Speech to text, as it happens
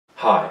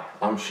Hi,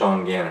 I'm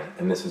Sean Gannon,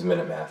 and this is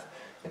minutemath.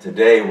 And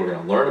today we're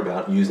going to learn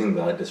about using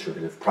the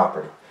distributive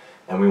property.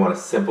 And we want to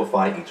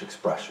simplify each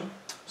expression.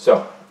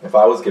 So, if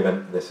I was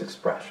given this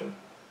expression,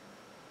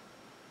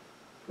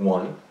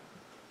 1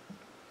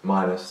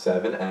 minus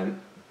 7n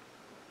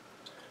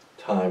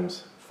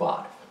times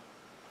 5.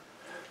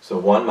 So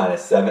 1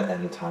 minus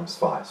 7n times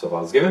 5. So if I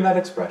was given that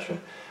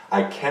expression,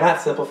 I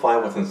cannot simplify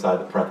what's inside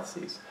the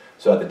parentheses.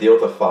 So I have to deal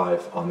with the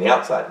 5 on the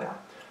outside now.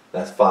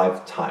 That's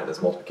 5 times,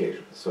 that's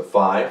multiplication. So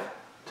 5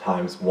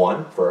 times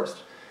 1 first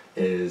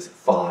is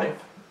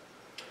 5.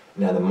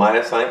 Now the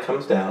minus sign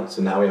comes down,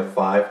 so now we have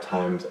 5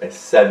 times a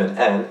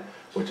 7n,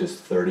 which is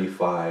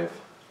 35n.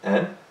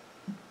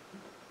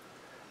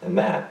 And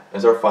that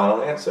is our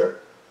final answer.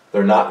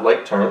 They're not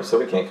like terms, so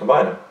we can't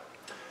combine them.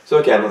 So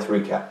again, let's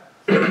recap.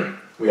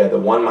 We had the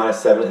 1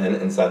 minus 7n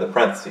inside the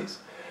parentheses.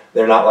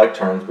 They're not like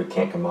terms, we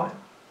can't combine.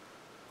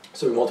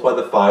 So we multiplied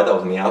the 5, that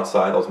was on the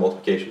outside, that was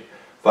multiplication.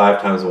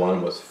 5 times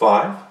 1 was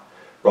 5.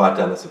 Brought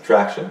down the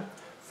subtraction.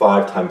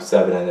 5 times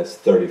 7n is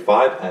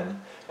 35n.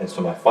 And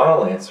so my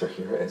final answer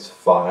here is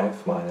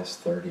 5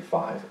 minus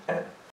 35n.